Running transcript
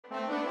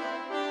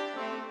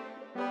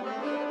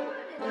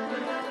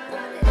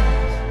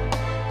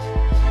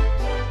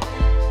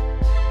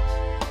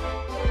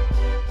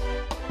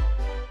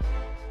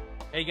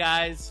Hey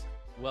guys,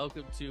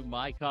 welcome to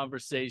my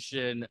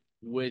conversation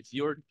with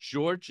your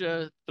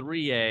Georgia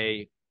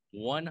 3A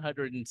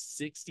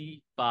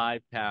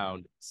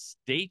 165-pound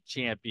state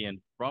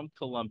champion from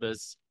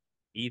Columbus,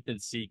 Ethan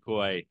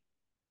Secoy.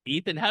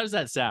 Ethan, how does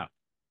that sound?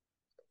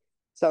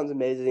 Sounds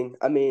amazing.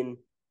 I mean,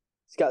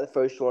 he's got the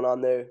first one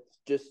on there.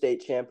 Just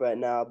state champ right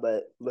now,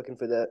 but looking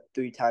for the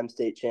three-time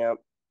state champ.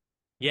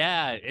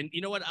 Yeah, and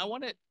you know what? I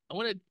want to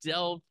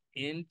delve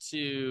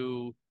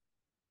into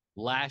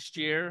last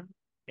year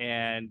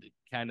and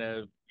kind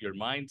of your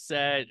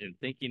mindset and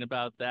thinking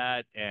about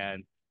that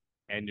and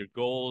your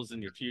goals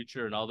and your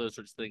future and all those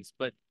sorts of things.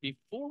 But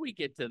before we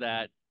get to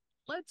that,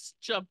 let's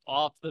jump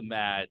off the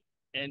mat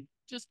and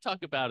just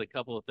talk about a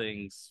couple of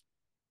things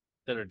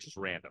that are just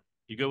random.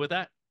 You go with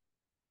that?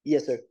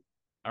 Yes, sir.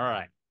 All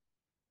right.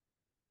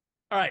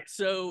 All right.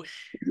 So,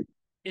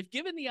 if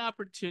given the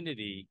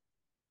opportunity,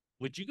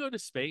 would you go to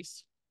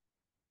space?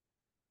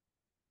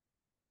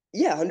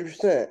 Yeah,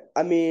 100%.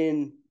 I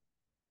mean,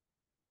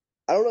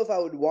 I don't know if I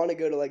would want to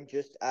go to like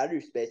just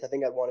outer space. I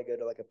think I'd want to go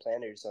to like a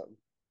planet or something.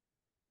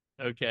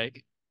 Okay.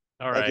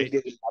 All Like if right.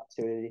 given the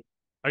opportunity.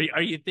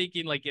 Are you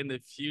thinking like in the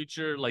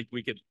future, like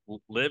we could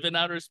live in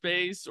outer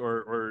space Yeah,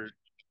 or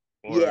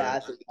I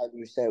think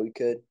 100% we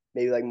could.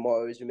 Maybe like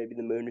Mars or maybe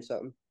the moon or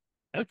something.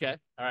 okay.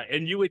 All right.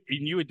 And you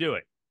would do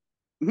it.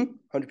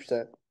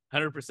 100%.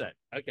 100%.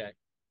 Okay.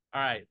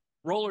 All right.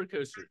 Roller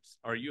coasters.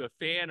 Are you a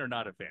fan or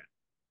not a fan?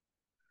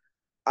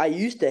 I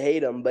used to hate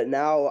them, but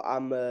now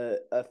I'm a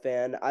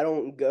fan. I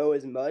don't go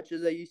as much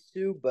as I used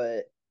to,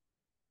 but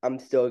I'm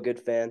still a good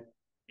fan.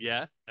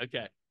 Yeah.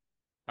 Okay.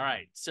 All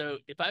right. So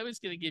if I was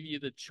going to give you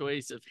the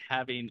choice of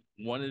having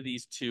one of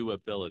these two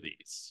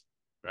abilities,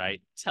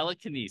 right?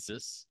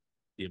 Telekinesis,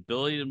 the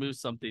ability to move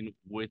something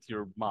with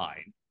your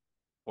mind,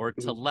 or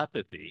Mhm.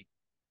 telepathy,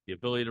 the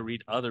ability to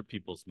read other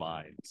people's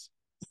minds,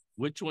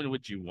 which one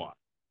would you want?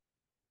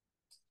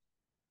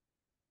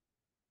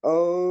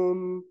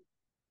 Um,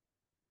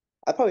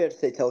 I probably have to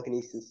say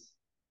telekinesis. Move things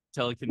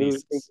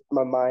Telekinesis. with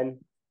my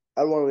mind.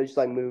 I don't want to just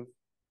like move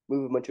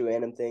a bunch of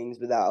random things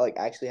without like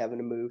actually having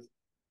to move.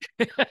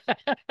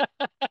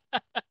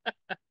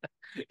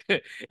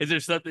 Is there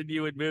something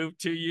you would move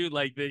to you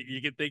like that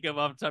you can think of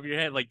off the top of your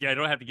head? Like, yeah, I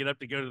don't have to get up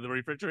to go to the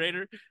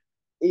refrigerator.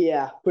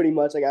 Yeah, pretty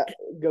much. Like I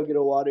go get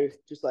a water,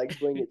 just like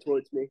bring it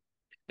towards me.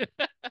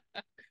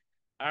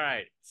 All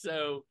right.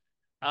 So,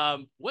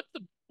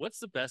 what's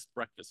the best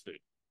breakfast food?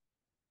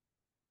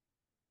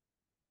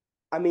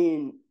 I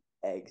mean,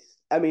 eggs.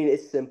 I mean,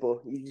 it's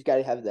simple. You just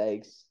gotta have the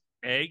eggs.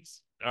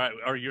 Eggs. All right.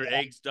 Are your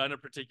eggs done a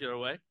particular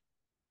way?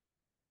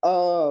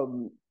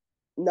 Um,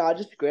 no,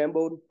 just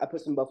scrambled. I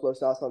put some buffalo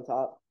sauce on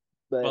top,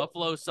 but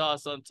Buffalo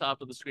sauce on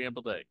top of the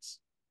scrambled eggs.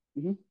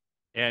 mhm.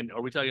 And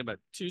are we talking about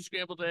two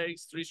scrambled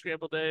eggs, three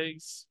scrambled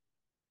eggs?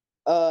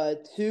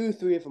 Two,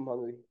 three if I'm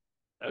hungry.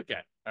 Okay.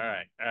 All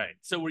right. All right.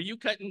 So, were you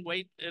cutting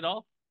weight at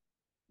all?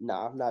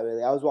 Nah, not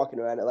really. I was walking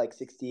around at like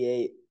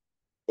 68,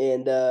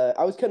 and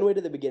I was cutting weight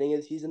at the beginning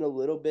of the season a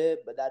little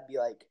bit, but that'd be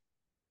like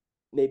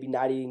maybe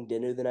not eating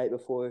dinner the night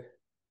before.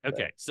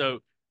 Okay. But So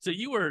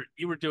you were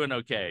doing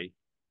okay.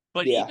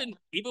 But yeah.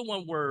 even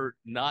when we're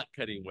not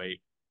cutting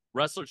weight,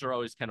 wrestlers are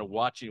always kind of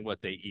watching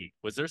what they eat.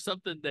 Was there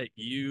something that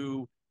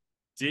you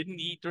didn't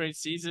eat during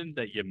season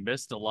that you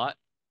missed a lot?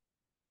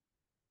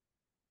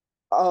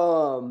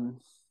 Um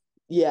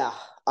yeah,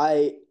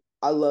 I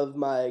love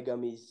my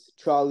gummies.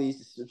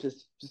 Trolleys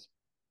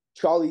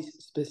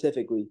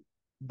specifically.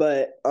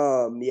 But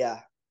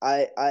yeah,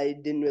 I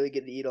didn't really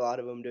get to eat a lot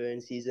of them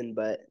during season,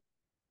 but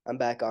I'm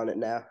back on it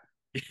now.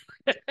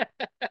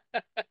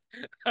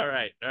 All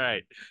right, all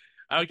right.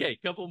 Okay,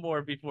 couple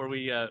more before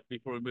we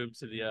move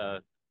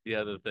to the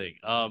other thing.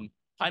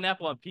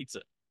 Pineapple on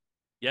pizza.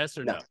 Yes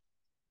or No. no?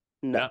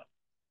 No. No.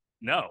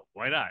 No,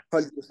 why not?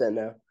 100%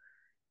 no.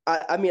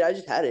 I mean, I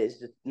just had it. It's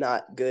just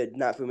not good,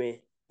 not for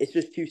me. It's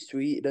just too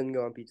sweet. It doesn't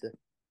go on pizza.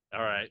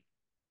 All right.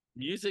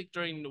 Music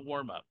during the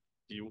warm up.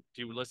 Do you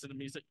listen to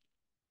music?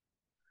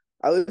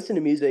 I listen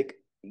to music.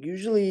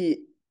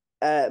 Usually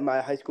at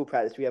my high school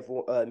practice, we have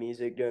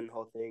music during the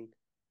whole thing.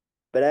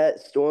 But at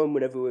Storm,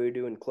 whenever we were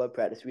doing club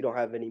practice, we don't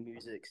have any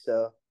music.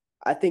 So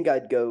I think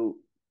I'd go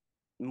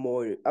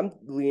more. I'm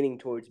leaning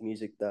towards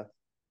music though.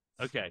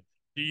 Okay.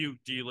 Do you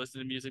listen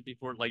to music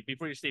before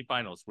your state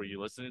finals? Were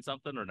you listening to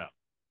something or no?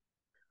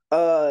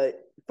 Uh,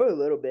 for a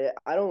little bit,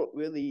 I don't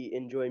really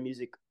enjoy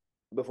music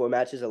before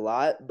matches a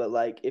lot. But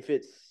like if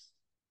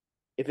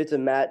it's a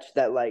match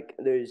that like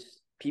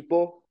there's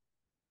people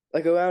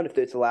like around, if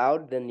it's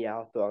loud, then yeah,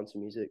 I'll throw on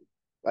some music.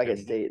 Like at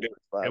And state, it's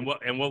and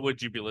loud. what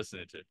would you be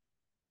listening to?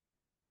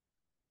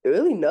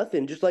 Really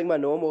nothing, just like my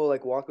normal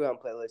like walk around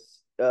playlist.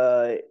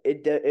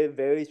 It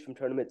varies from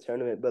tournament to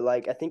tournament, but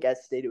like I think at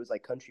state it was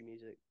like country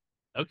music.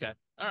 Okay.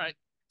 All right.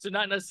 So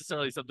not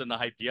necessarily something to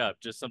hype you up,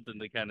 just something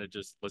to kind of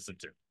just listen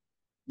to. Take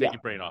Yeah.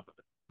 your brain off of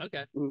it.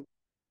 Okay. Mhm.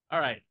 All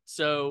right.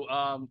 So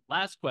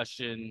last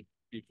question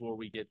before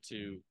we get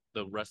to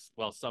the rest,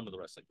 well, some of the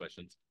wrestling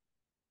questions.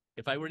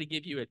 If I were to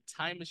give you a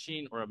time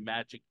machine or a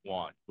magic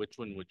wand, which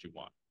one would you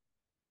want?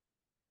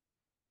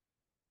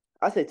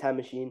 I say time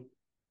machine.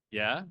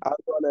 Yeah.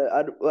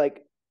 I'd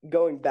like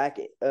going back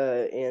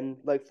and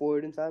like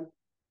forward in time.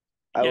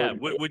 I Yeah.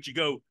 would. Would you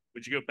go?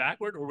 Would you go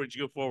backward or would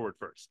you go forward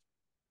first?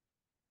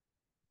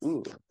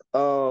 Ooh,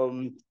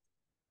 um,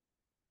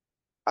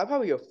 I'd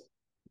probably go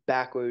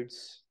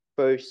backwards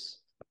first.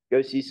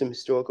 Go see some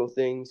historical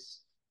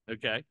things.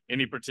 Okay.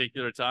 Any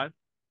particular time?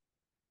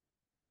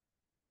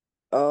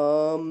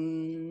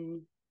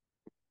 Um,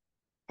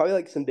 Probably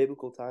like some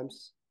biblical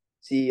times.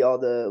 See all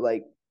the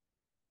like,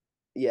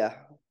 yeah.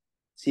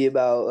 See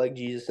about like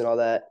Jesus and all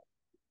that.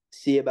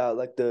 See about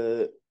like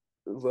the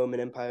Roman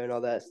Empire and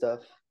all that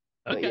stuff.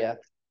 But Okay. yeah,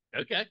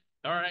 Okay.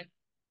 All right.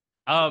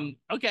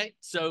 Okay.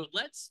 So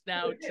let's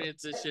now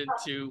transition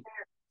to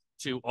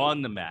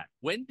on the mat.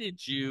 When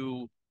did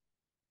you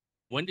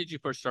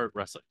first start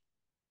wrestling?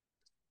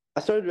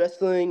 I started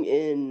wrestling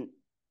in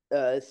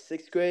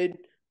sixth grade,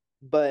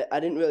 but I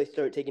didn't really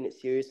start taking it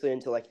seriously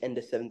until like end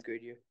of seventh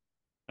grade year.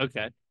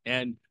 Okay.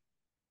 And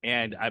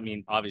I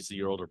mean, obviously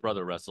your older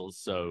brother wrestles,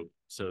 so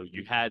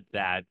you had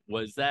that.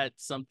 Was that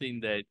something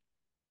that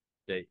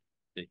that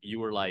you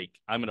were like,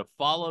 I'm gonna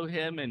follow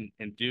him and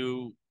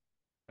do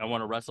I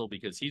want to wrestle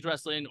because he's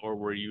wrestling, or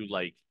were you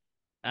like,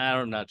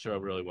 I'm not sure I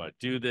really want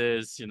to do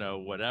this,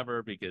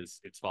 whatever, because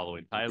it's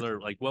following Tyler?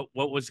 Like what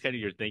was kind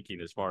of your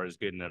thinking as far as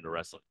getting into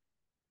wrestling?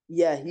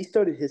 Yeah, he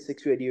started his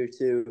sixth grade year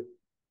too,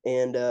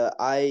 and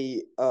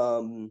I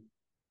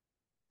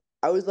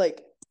was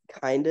like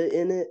kind of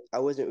in it. I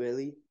wasn't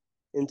really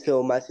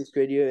until my sixth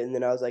grade year, and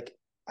then I was like,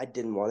 I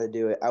didn't want to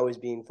do it. I was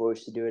being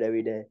forced to do it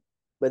every day.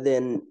 But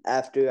then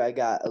after I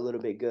got a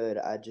little bit good,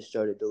 I just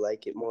started to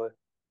like it more,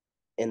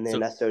 and then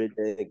So I started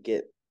to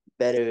get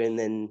better, and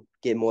then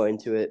get more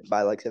into it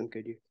by like seventh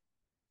grade year.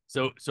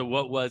 so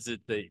what was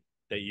it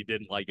that you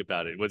didn't like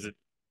about it? Was it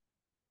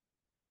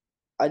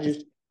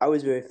I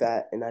was very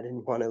fat, and I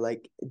didn't want to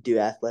like do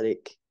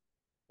athletic.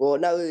 Well,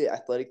 not really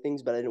athletic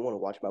things, but I didn't want to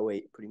watch my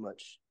weight pretty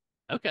much.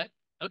 okay?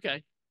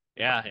 Okay.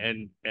 Yeah,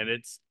 and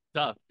it's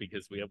tough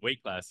because we have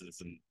weight classes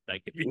and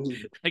that could be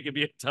Mm-hmm. that could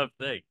be a tough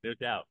thing, no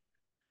doubt.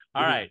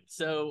 All Mm-hmm. right.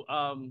 So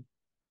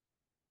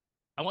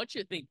I want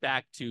you to think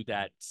back to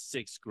that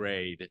sixth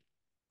grade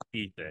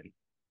Ethan,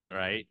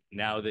 right?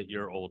 Now that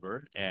you're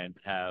older and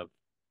have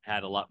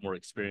had a lot more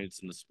experience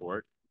in the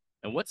sport.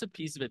 And what's a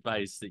piece of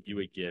advice that you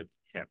would give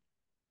him?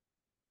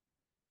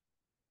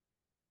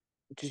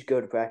 Just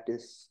go to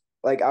practice.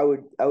 Like I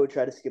would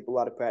try to skip a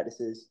lot of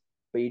practices,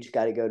 but you just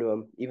got to go to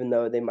them, even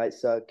though they might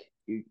suck.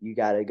 You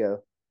got to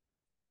go.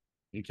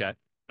 Okay.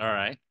 All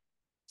right.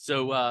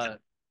 So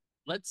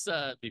let's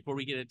before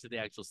we get into the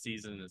actual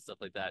season and stuff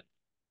like that,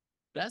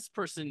 best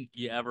person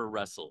you ever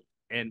wrestled.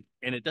 And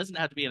it doesn't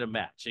have to be in a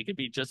match. It could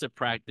be just a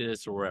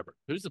practice or wherever.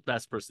 Who's the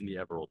best person you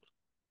ever rolled with?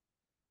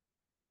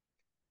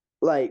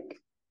 Like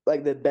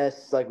like the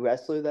best like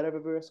wrestler that I've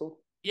ever wrestled.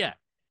 Yeah.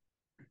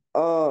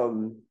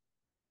 Um,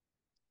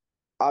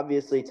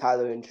 Obviously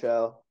Tyler and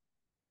Trell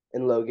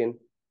and Logan.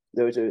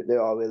 They're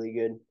all really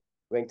good,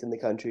 ranked in the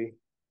country.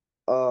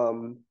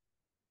 Um,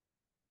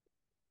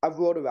 I've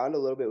rolled around a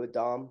little bit with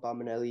Dom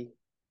Bominelli.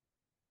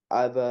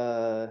 I've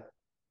huh,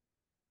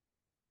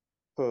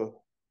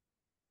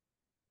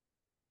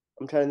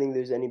 I'm trying to think if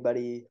there's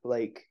anybody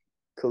like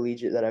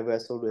collegiate that I've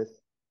wrestled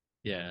with.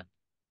 Yeah.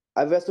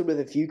 I've wrestled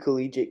with a few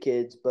collegiate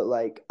kids, but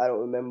like I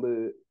don't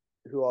remember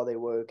who all they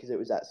were because it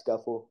was that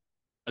scuffle.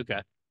 Okay.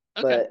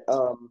 Okay.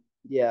 But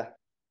yeah,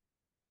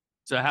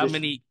 So how just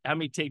many how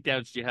many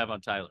takedowns do you have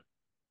on Tyler?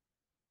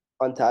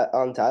 on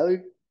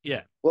Tyler.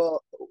 Yeah.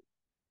 Well,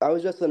 I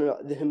was wrestling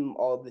him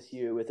all this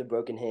year with a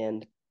broken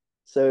hand,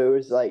 so it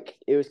was like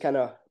it was kind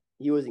of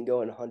he wasn't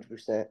going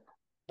 100%.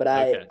 But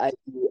Okay.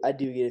 I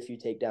do get a few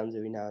takedowns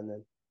every now and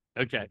then.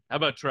 Okay. How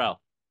about Trell?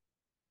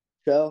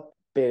 So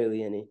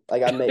barely any.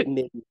 Like I made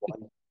maybe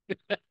one.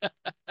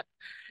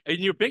 And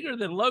you're bigger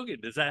than Logan.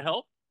 Does that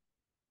help?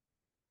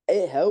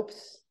 It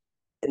helps,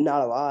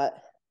 not a lot.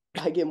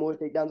 I get more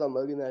takedowns on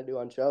Logan than I do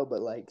on Cho,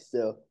 but like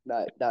still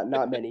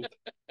not many.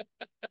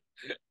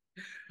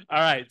 All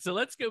right. So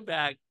let's go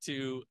back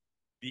to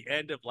the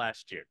end of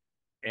last year.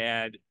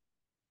 And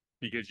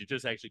because you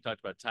just actually talked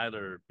about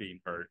Tyler being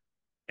hurt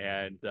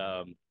and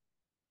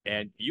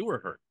you were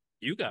hurt.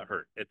 You got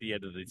hurt at the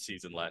end of the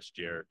season last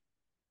year.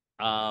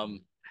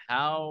 Um,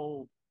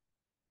 how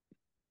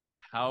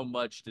how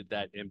much did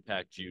that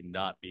impact you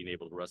not being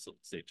able to wrestle at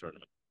the state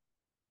tournament?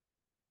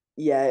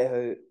 Yeah, it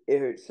hurt. It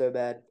hurt so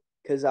bad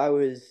because I've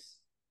always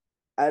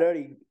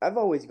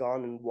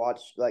gone and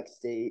watched like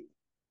state.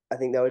 I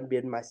think that would be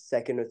in my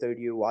second or third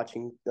year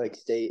watching like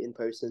state in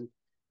person,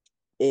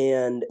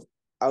 and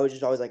I was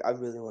just always like, I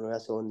really want to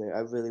wrestle in there. I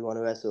really want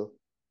to wrestle,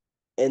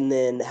 and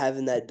then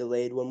having that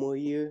delayed one more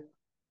year,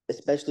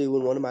 especially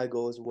when one of my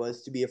goals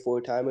was to be a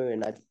four timer,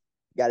 and I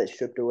got it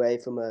stripped away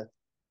from a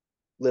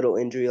little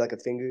injury like a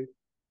finger.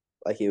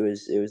 Like it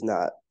was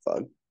not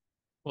fun.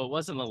 Well, it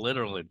wasn't a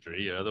literal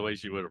injury,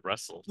 otherwise you would have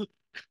wrestled.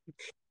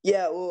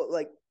 Yeah, well,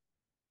 like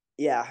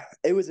yeah,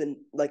 it was an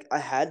like I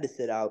had to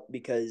sit out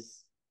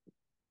because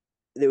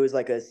there was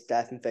like a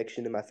staph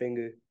infection in my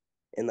finger,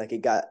 and like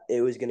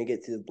it was gonna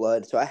get to the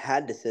blood, so I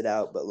had to sit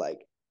out. But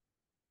like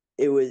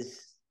it was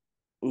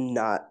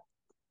not.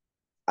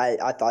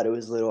 I thought it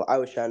was little. I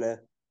was trying to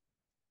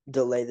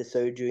delay the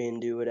surgery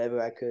and do whatever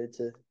I could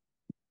to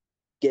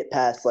get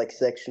past like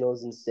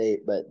sectionals and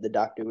state, but the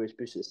doctor was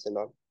persistent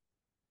on.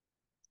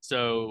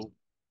 So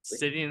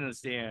sitting in the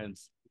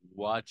stands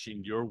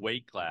watching your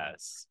weight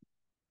class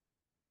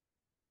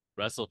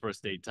wrestle for a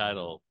state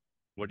title,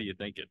 what are you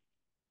thinking?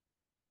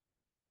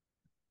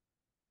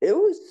 It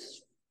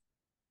was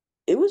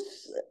it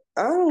was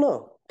I don't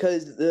know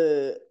because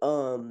the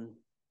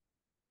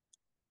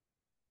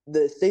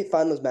state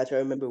finals match I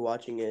remember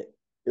watching it.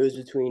 It was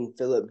between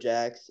Philip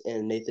Jacks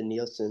and Nathan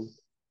Nielsen,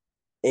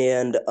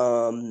 and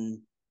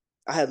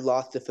I had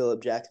lost to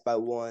Philip Jacks by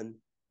one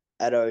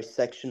at our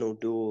sectional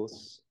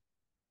duels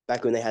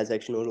back when they had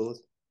sectional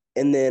duels,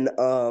 and then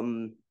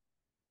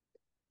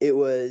it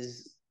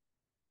was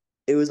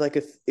it was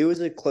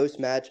a close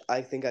match.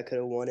 I think I could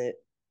have won it,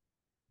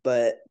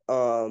 but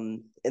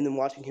and then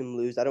watching him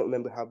lose, I don't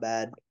remember how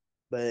bad,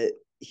 but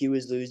he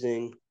was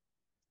losing,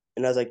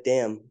 and I was like,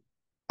 damn,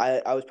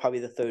 I was probably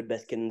the third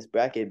best kid in this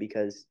bracket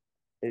because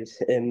it's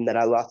him that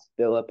I lost to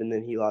Philip, and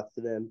then he lost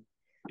to them,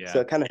 so Yeah,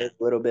 it kind of hurt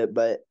a little bit,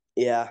 but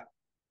yeah,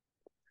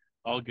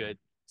 all good.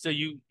 So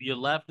you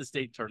left the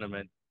state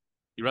tournament.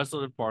 You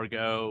wrestled in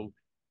Fargo.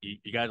 You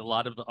got a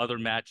lot of other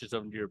matches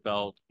under your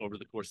belt over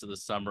the course of the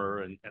summer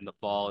and the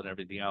fall and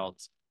everything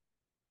else.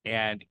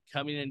 And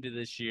coming into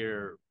this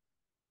year,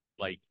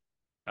 like,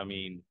 I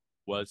mean,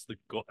 was the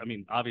goal? I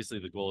mean, obviously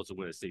the goal is to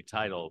win a state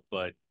title,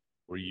 but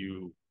were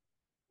you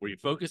were you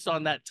focused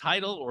on that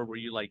title, or were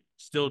you like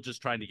still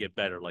just trying to get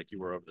better, like you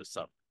were over the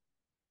summer?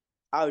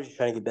 I was just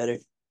trying to get better.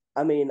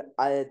 I mean,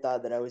 I had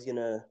thought that I was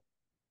gonna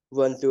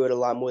run through it a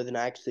lot more than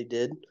I actually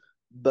did,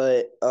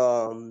 but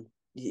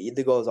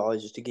the goal is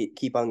always just to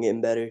keep on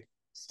getting better.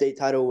 State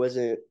title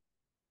wasn't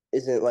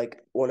isn't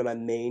like one of my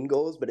main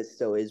goals, but it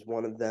still is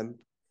one of them.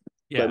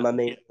 But Yeah. my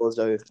main goals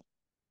are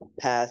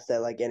past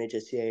that, like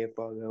NHSCA or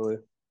Fargo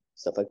or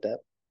stuff like that.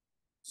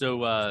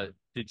 So,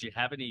 did you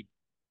have any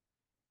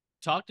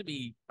talk to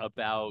me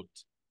about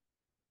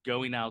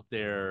going out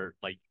there?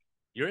 Like,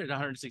 you're at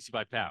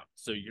 165 pounds,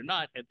 so you're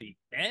not at the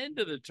end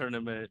of the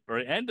tournament or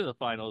end of the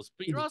finals,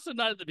 but you're also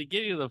not at the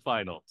beginning of the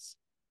finals.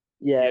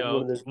 Yeah, You it's one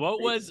know, of those what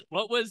mistakes. was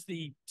what was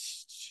the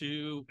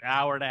 2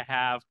 hour and a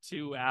half,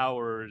 2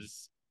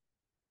 hours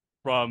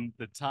from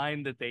the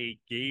time that they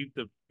gave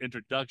the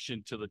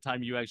introduction to the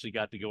time you actually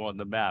got to go on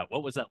the mat?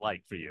 What was that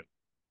like for you?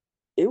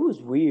 It was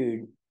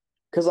weird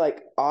because,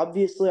 like,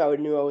 obviously, I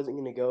knew I wasn't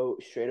gonna go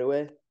straight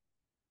away,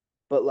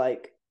 but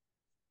like,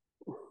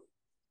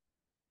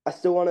 I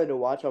still wanted to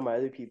watch all my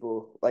other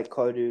people, like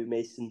Carter,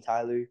 Mason,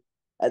 Tyler,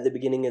 at the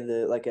beginning of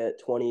the like at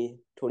 20,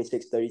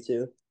 26,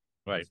 32.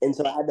 Right. And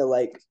so I had to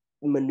like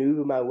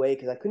maneuver my way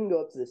because I couldn't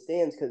go up to the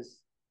stands because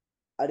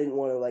I didn't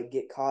want to like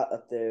get caught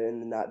up there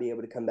and not be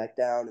able to come back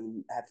down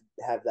and have to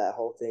have that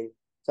whole thing.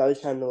 So I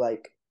was trying to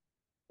like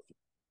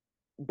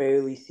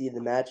barely see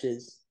the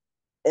matches.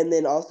 And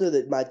then also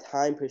that my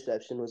time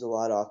perception was a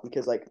lot off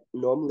because like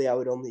normally I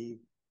would only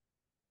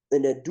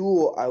in a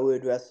duel I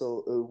would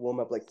wrestle or warm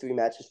up like three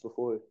matches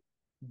before,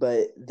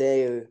 but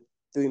their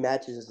three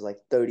matches is like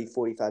 30,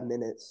 45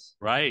 minutes.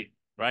 Right.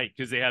 Right.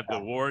 Because they have the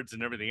awards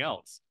and everything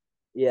else.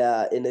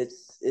 Yeah, and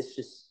it's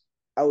just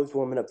I was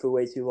warming up for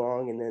way too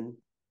long and then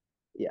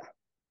yeah.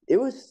 It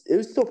was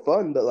still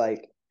fun, but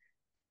like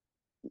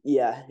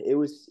yeah, it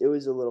was a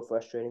little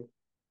frustrating.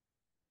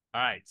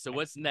 All right. So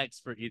what's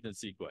next for Ethan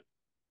Sequin?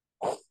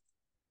 I'm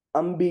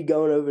gonna be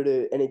going over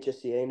to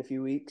NHSCA in a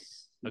few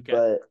weeks, Okay.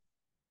 but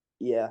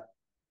yeah,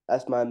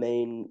 that's my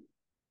main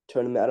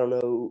tournament. I don't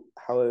know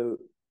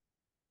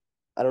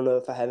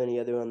if I have any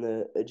other on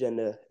the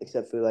agenda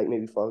except for like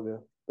maybe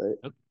Fargo. But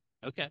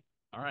Okay.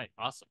 All right.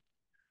 Awesome.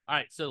 All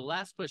right. So the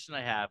last question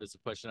I have is a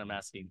question I'm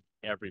asking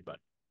everybody,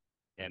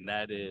 and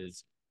that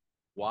is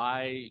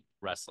why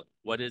wrestling?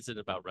 What is it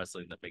about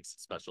wrestling that makes it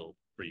special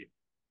for you?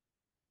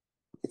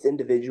 it's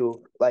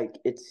individual. Like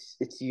it's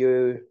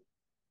you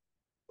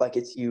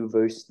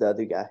versus the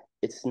other guy.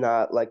 It's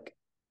not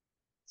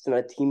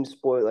a team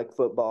sport like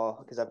football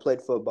because I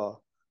played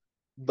football.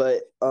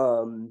 But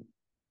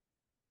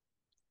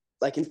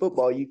like in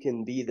football you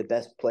can be the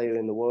best player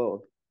in the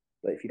world.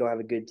 But if you don't have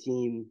a good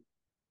team,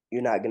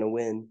 you're not gonna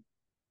win.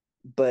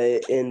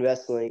 But in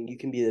wrestling, you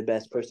can be the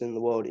best person in the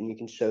world and you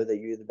can show that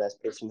you're the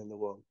best person in the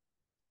world.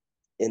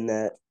 In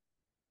that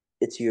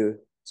it's your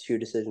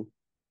decision.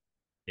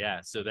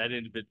 Yeah. So that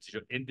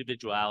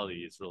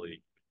individuality is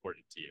really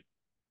important to you.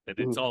 That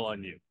it's Mm-hmm. all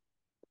on you.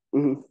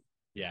 Mm-hmm.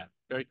 Yeah.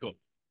 Very cool.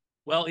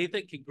 Well,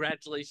 Ethan,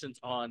 congratulations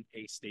on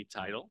a state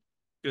title.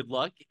 Good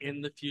luck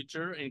in the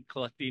future in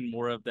collecting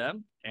more of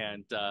them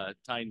and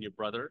tying your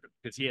brother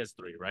because he has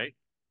three, right?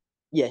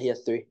 Yeah, he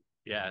has three.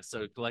 Yeah,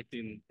 so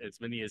collecting as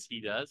many as he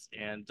does.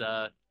 And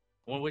I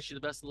want to wish you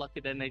the best of luck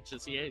at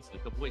NHCAs in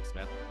a couple weeks,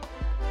 man.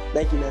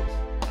 Thank you, man.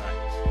 All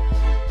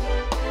right.